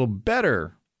have a little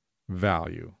better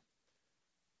value.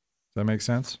 Does that make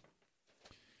sense?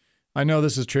 I know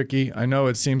this is tricky. I know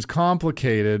it seems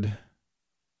complicated,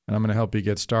 and I'm going to help you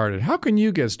get started. How can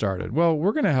you get started? Well,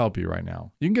 we're going to help you right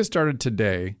now. You can get started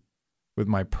today with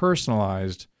my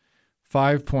personalized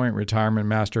 5-point retirement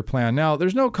master plan. Now,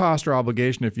 there's no cost or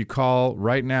obligation if you call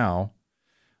right now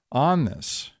on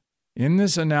this. In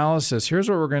this analysis, here's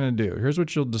what we're going to do. Here's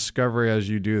what you'll discover as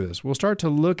you do this. We'll start to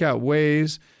look at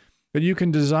ways that you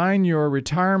can design your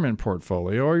retirement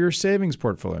portfolio or your savings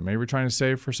portfolio. Maybe you're trying to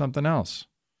save for something else.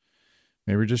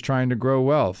 Maybe you're just trying to grow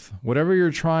wealth. Whatever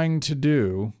you're trying to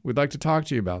do, we'd like to talk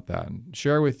to you about that and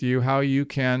share with you how you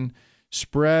can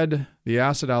spread the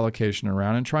asset allocation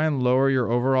around and try and lower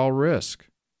your overall risk.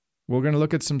 We're going to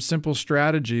look at some simple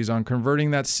strategies on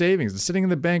converting that savings, sitting in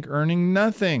the bank earning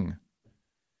nothing,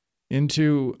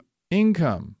 into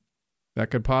income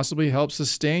that could possibly help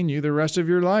sustain you the rest of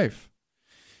your life.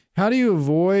 How do you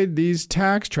avoid these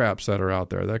tax traps that are out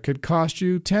there that could cost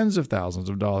you tens of thousands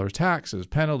of dollars, taxes,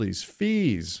 penalties,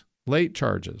 fees, late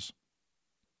charges?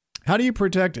 How do you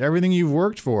protect everything you've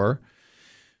worked for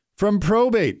from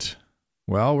probate?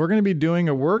 Well, we're going to be doing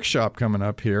a workshop coming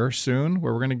up here soon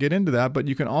where we're going to get into that, but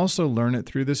you can also learn it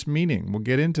through this meeting. We'll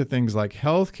get into things like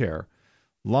healthcare,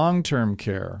 long-term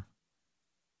care,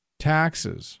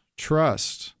 taxes,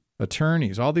 trust,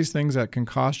 attorneys, all these things that can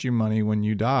cost you money when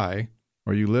you die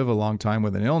or you live a long time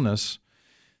with an illness.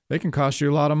 They can cost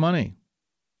you a lot of money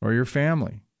or your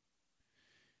family.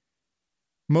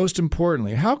 Most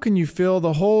importantly, how can you fill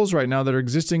the holes right now that are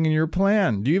existing in your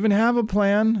plan? Do you even have a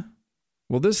plan?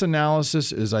 Well, this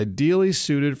analysis is ideally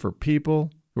suited for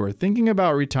people who are thinking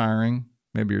about retiring.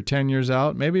 Maybe you're 10 years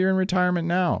out. Maybe you're in retirement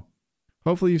now.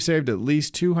 Hopefully you've saved at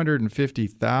least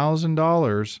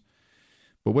 $250,000.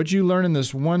 But what you learn in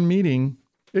this one meeting,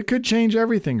 it could change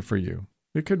everything for you.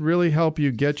 It could really help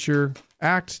you get your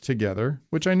act together,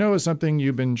 which I know is something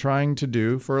you've been trying to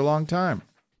do for a long time.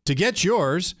 To get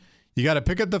yours, you got to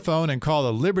pick up the phone and call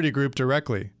the Liberty Group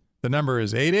directly. The number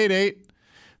is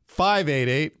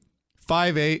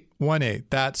 888-588-5818.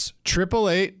 That's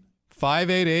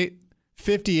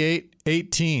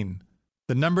 888-588-5818.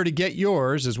 The number to get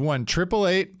yours is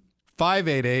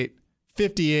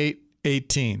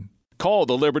 1-888-588-5818. Call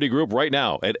the Liberty Group right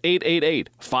now at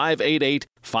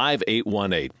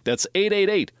 888-588-5818. That's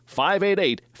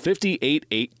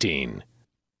 888-588-5818.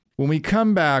 When we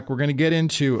come back, we're going to get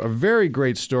into a very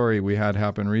great story we had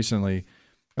happen recently.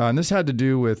 And this had to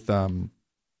do with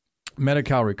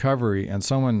Medi-Cal recovery and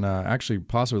someone actually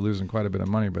possibly losing quite a bit of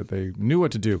money, but they knew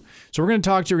what to do. So we're going to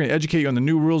talk to you. We're going to educate you on the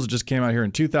new rules that just came out here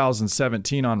in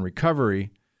 2017 on recovery.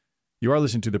 You are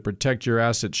listening to the Protect Your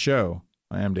Assets show.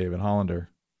 I am David Hollander.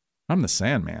 I'm the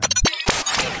Sandman.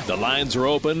 The lines are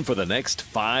open for the next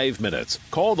 5 minutes.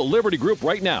 Call the Liberty Group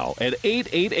right now at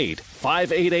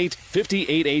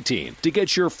 888-588-5818 to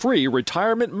get your free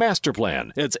retirement master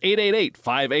plan. It's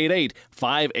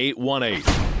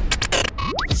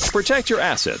 888-588-5818. Protect your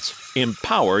assets.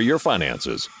 Empower your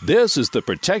finances. This is the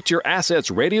Protect Your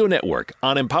Assets Radio Network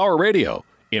on Empower Radio.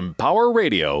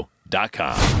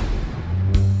 EmpowerRadio.com.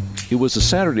 It was a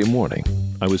Saturday morning.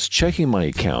 I was checking my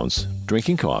accounts,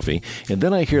 drinking coffee, and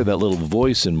then I hear that little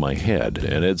voice in my head,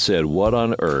 and it said, "What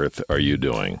on earth are you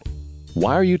doing?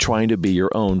 Why are you trying to be your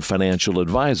own financial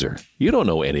advisor? You don't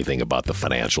know anything about the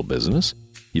financial business.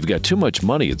 You've got too much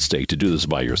money at stake to do this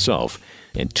by yourself,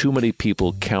 and too many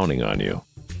people counting on you."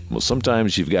 Well,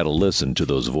 sometimes you've got to listen to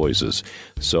those voices,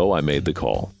 so I made the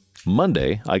call.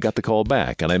 Monday, I got the call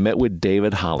back, and I met with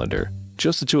David Hollander.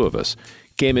 Just the two of us.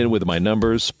 Came in with my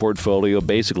numbers, portfolio,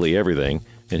 basically everything,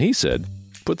 and he said,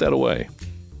 "Put that away."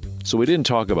 So we didn't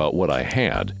talk about what I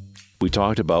had. We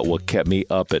talked about what kept me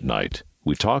up at night.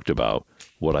 We talked about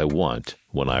what I want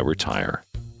when I retire.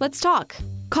 Let's talk.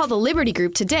 Call the Liberty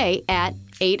Group today at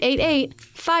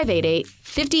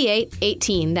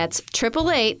 888-588-5818. That's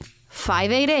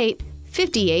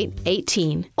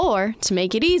 888-588-5818. Or, to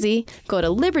make it easy, go to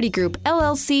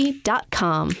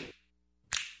libertygroupllc.com.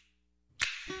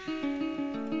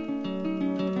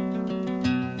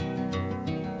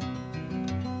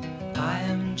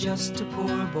 just a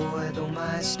poor boy, though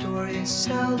my story is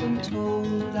seldom told.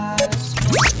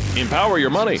 Empower your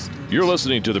money. You're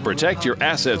listening to the Protect Your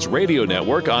Assets Radio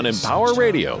Network on Empower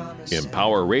Radio.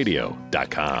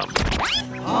 EmpowerRadio.com.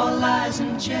 All lies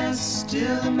and jest,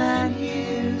 still the man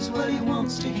hears what he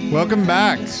wants to hear. Welcome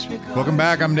back. Welcome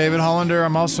back. I'm David Hollander.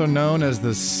 I'm also known as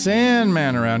the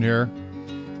Sandman around here.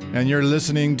 And you're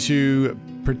listening to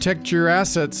Protect Your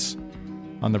Assets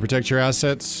on the Protect Your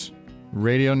Assets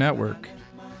Radio Network.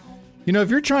 You know,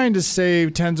 if you're trying to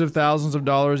save tens of thousands of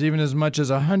dollars, even as much as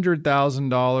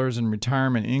 $100,000 in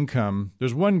retirement income,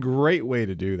 there's one great way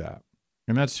to do that,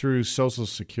 and that's through Social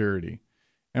Security.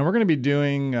 And we're going to be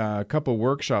doing a couple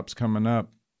workshops coming up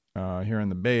here in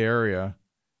the Bay Area.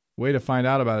 Way to find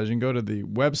out about it is you can go to the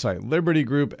website,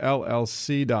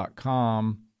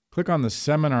 libertygroupllc.com, click on the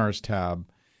Seminars tab,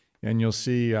 and you'll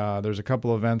see there's a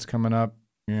couple events coming up,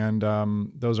 and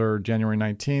those are January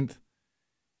 19th.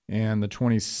 And the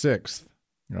 26th,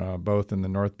 both in the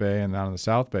North Bay and down in the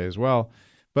South Bay as well.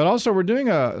 But also we're doing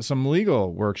some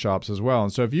legal workshops as well.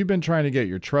 And so if you've been trying to get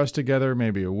your trust together,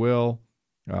 maybe a will,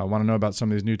 want to know about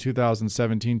some of these new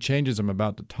 2017 changes I'm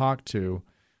about to talk to,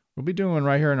 we'll be doing one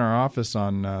right here in our office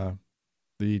on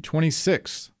the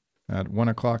 26th at 1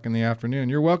 o'clock in the afternoon.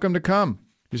 You're welcome to come.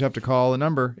 You just have to call the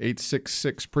number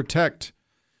 866-PROTECT.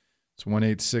 It's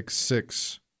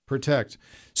 1-866-PROTECT.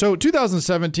 So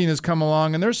 2017 has come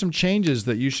along, and there's some changes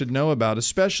that you should know about,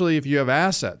 especially if you have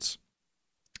assets.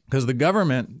 Because the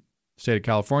government, state of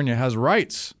California, has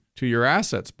rights to your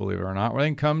assets, believe it or not, where they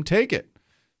can come take it.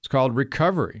 It's called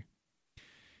recovery.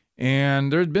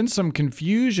 And there's been some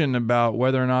confusion about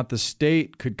whether or not the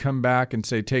state could come back and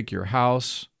say, take your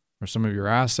house or some of your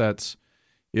assets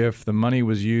if the money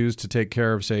was used to take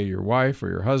care of, say, your wife or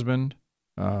your husband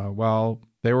while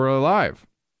they were alive.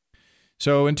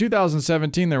 So in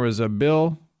 2017, there was a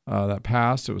bill that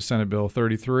passed. It was Senate Bill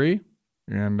 33.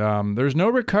 And there's no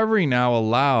recovery now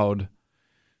allowed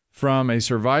from a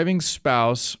surviving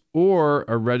spouse or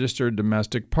a registered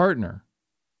domestic partner,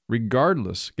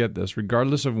 regardless, get this,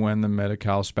 regardless of when the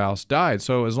Medi-Cal spouse died.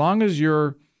 So as long as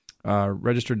you're a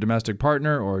registered domestic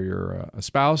partner or you're a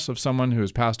spouse of someone who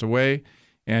has passed away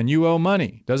and you owe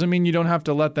money, doesn't mean you don't have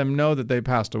to let them know that they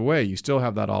passed away. You still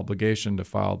have that obligation to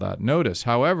file that notice.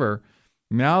 However,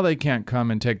 now they can't come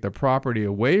and take the property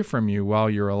away from you while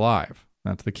you're alive.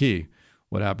 That's the key.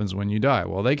 What happens when you die?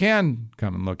 Well, they can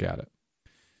come and look at it.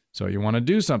 So you want to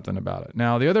do something about it.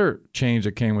 Now, the other change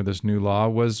that came with this new law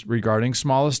was regarding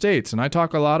small estates. And I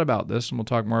talk a lot about this, and we'll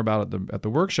talk more about it at the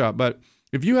workshop. But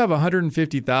if you have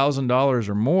 $150,000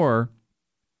 or more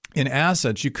in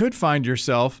assets, you could find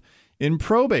yourself in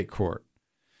probate court.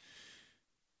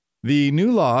 The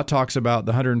new law talks about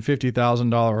the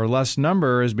 $150,000 or less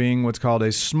number as being what's called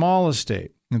a small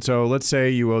estate. And so let's say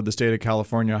you owed the state of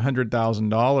California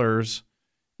 $100,000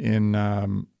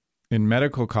 in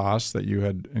medical costs that you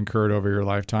had incurred over your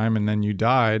lifetime, and then you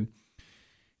died.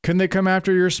 Can they come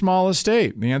after your small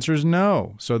estate? The answer is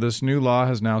no. So this new law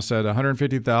has now said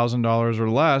 $150,000 or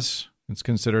less, it's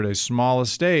considered a small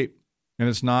estate, and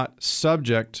it's not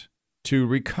subject to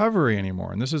recovery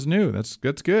anymore. And this is new. That's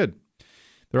good.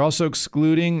 They're also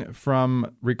excluding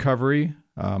from recovery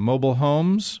mobile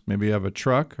homes. Maybe you have a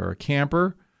truck or a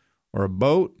camper or a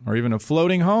boat or even a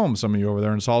floating home. Some of you over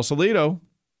there in Sausalito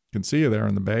can see you there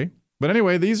in the bay. But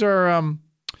anyway, these are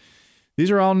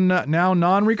all now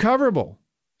non-recoverable.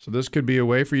 So this could be a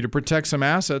way for you to protect some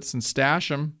assets and stash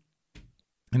them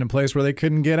in a place where they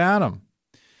couldn't get at them.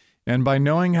 And by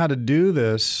knowing how to do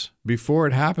this before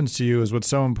it happens to you is what's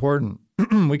so important.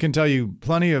 We can tell you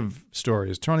plenty of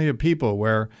stories, plenty of people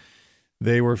where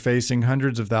they were facing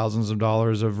hundreds of thousands of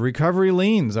dollars of recovery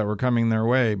liens that were coming their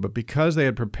way. But because they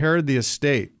had prepared the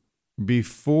estate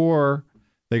before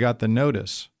they got the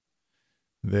notice,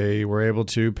 they were able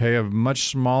to pay a much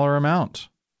smaller amount,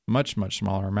 much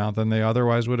smaller amount than they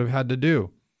otherwise would have had to do.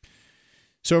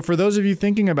 So for those of you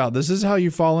thinking about this is how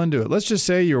you fall into it. Let's just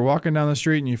say you're walking down the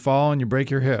street and you fall and you break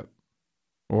your hip.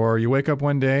 Or you wake up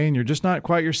one day and you're just not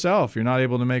quite yourself. You're not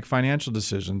able to make financial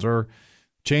decisions or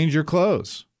change your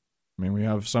clothes. I mean, we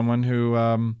have someone who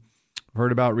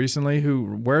heard about recently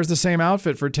who wears the same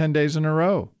outfit for 10 days in a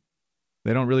row.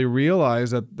 They don't really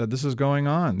realize that this is going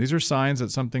on. These are signs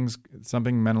that something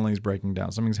mentally is breaking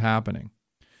down. Something's happening.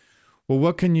 Well,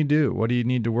 what can you do? What do you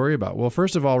need to worry about? Well,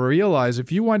 first of all, realize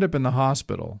if you wind up in the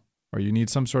hospital or you need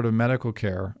some sort of medical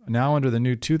care, now under the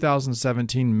new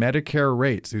 2017 Medicare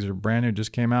rates, these are brand new,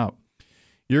 just came out,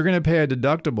 you're going to pay a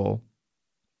deductible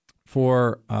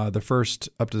for the first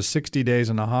up to 60 days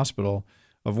in the hospital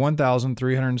of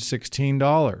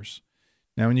 $1,316.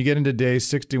 Now, when you get into days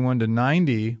 61 to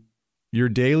 90, your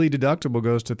daily deductible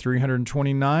goes to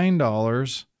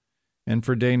 $329. And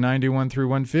for day 91 through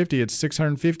 150, it's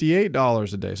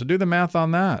 $658 a day. So do the math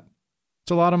on that.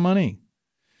 It's a lot of money.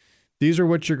 These are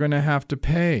what you're going to have to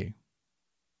pay.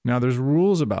 Now, there's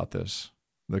rules about this.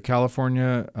 The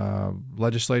California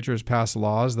legislature has passed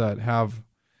laws that have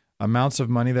amounts of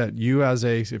money that you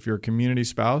if you're a community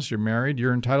spouse, you're married,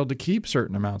 you're entitled to keep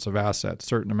certain amounts of assets,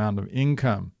 certain amount of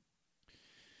income.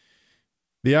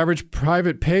 The average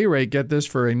private pay rate, get this,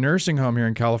 for a nursing home here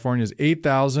in California is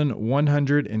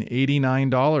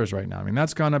 $8,189 right now. I mean,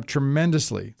 that's gone up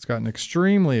tremendously. It's gotten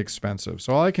extremely expensive.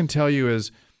 So all I can tell you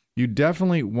is you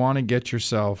definitely want to get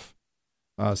yourself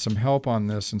some help on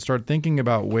this and start thinking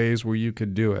about ways where you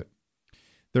could do it.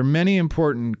 There are many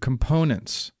important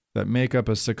components that make up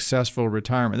a successful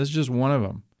retirement. This is just one of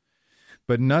them.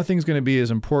 But nothing's going to be as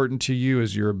important to you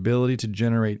as your ability to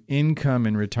generate income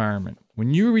in retirement.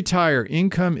 When you retire,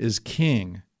 income is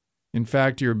king. In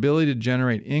fact, your ability to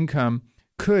generate income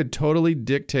could totally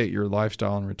dictate your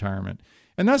lifestyle in retirement.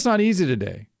 And that's not easy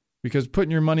today because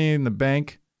putting your money in the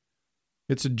bank,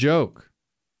 it's a joke.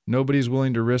 Nobody's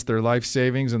willing to risk their life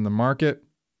savings in the market.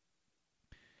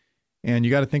 And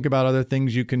you got to think about other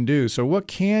things you can do. So what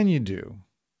can you do?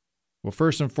 Well,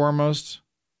 first and foremost,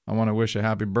 I want to wish a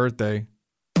happy birthday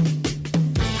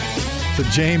to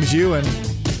James Ewan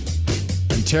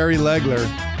and Terry Legler.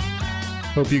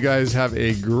 Hope you guys have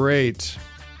a great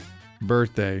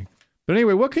birthday. But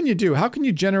anyway, what can you do? How can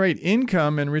you generate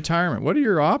income in retirement? What are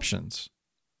your options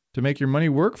to make your money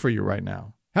work for you right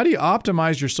now? How do you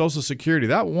optimize your Social Security?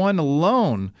 That one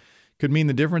alone could mean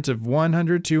the difference of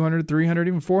 $100,000, $200,000, $300,000,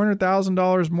 even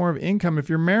 $400,000 more of income if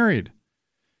you're married.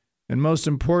 And most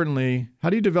importantly, how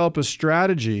do you develop a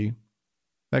strategy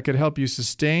that could help you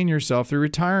sustain yourself through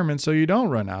retirement so you don't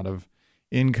run out of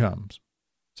incomes?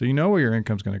 So you know where your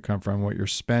income's going to come from, what you're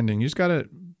spending. You just got to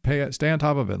stay on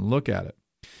top of it and look at it.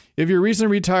 If you're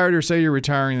recently retired or say you're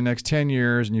retiring in the next 10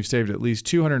 years and you've saved at least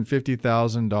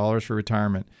 $250,000 for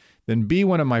retirement, then be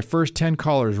one of my first 10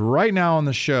 callers right now on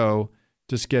the show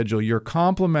to schedule your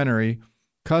complimentary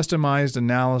customized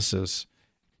analysis.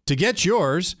 To get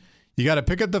yours, you got to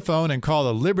pick up the phone and call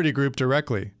the Liberty Group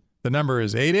directly. The number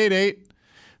is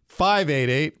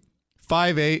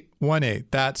 888-588-5818.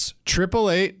 That's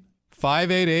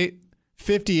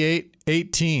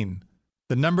 888-588-5818.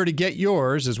 The number to get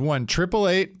yours is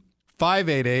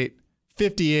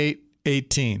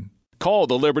 1-888-588-5818. Call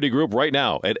the Liberty Group right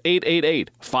now at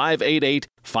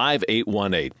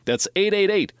 888-588-5818. That's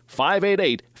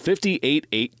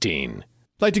 888-588-5818. I'd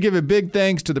like to give a big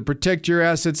thanks to the Protect Your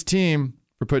Assets team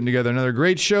for putting together another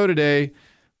great show today.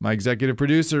 My executive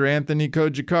producer, Anthony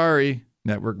Kojikari,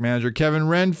 network manager, Kevin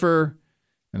Renfer,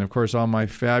 and of course, all my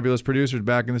fabulous producers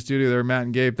back in the studio there, Matt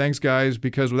and Gabe. Thanks, guys,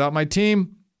 because without my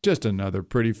team, just another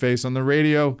pretty face on the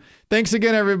radio. Thanks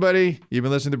again, everybody. You've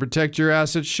been listening to the Protect Your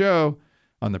Assets show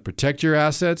on the Protect Your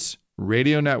Assets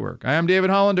Radio Network. I am David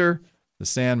Hollander, the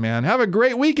Sandman. Have a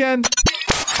great weekend.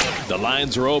 The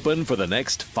lines are open for the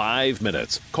next 5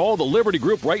 minutes. Call the Liberty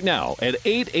Group right now at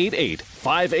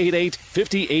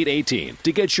 888-588-5818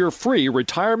 to get your free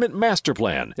retirement master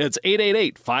plan. It's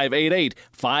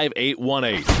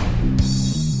 888-588-5818.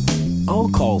 All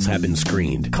calls have been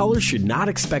screened. Callers should not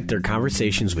expect their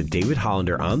conversations with David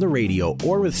Hollander on the radio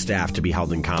or with staff to be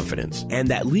held in confidence. And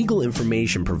that legal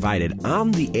information provided on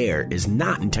the air is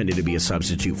not intended to be a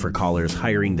substitute for callers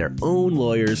hiring their own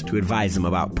lawyers to advise them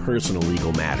about personal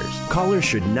legal matters. Callers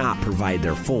should not provide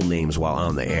their full names while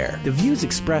on the air. The views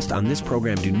expressed on this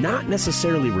program do not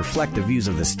necessarily reflect the views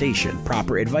of the station.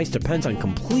 Proper advice depends on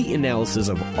complete analysis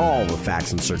of all the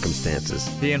facts and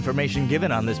circumstances. The information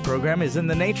given on this program is in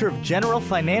the nature of general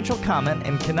financial comment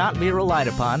and cannot be relied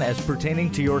upon as pertaining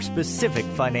to your specific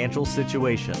financial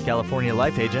situation. California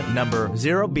Life Agent number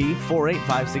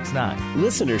 0B48569.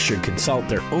 Listeners should consult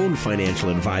their own financial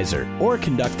advisor or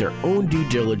conduct their own due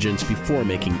diligence before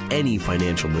making any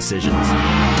financial decisions.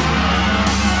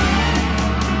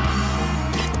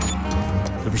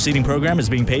 The preceding program is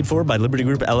being paid for by Liberty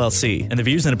Group, LLC, and the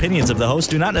views and opinions of the host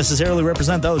do not necessarily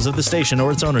represent those of the station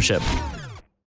or its ownership.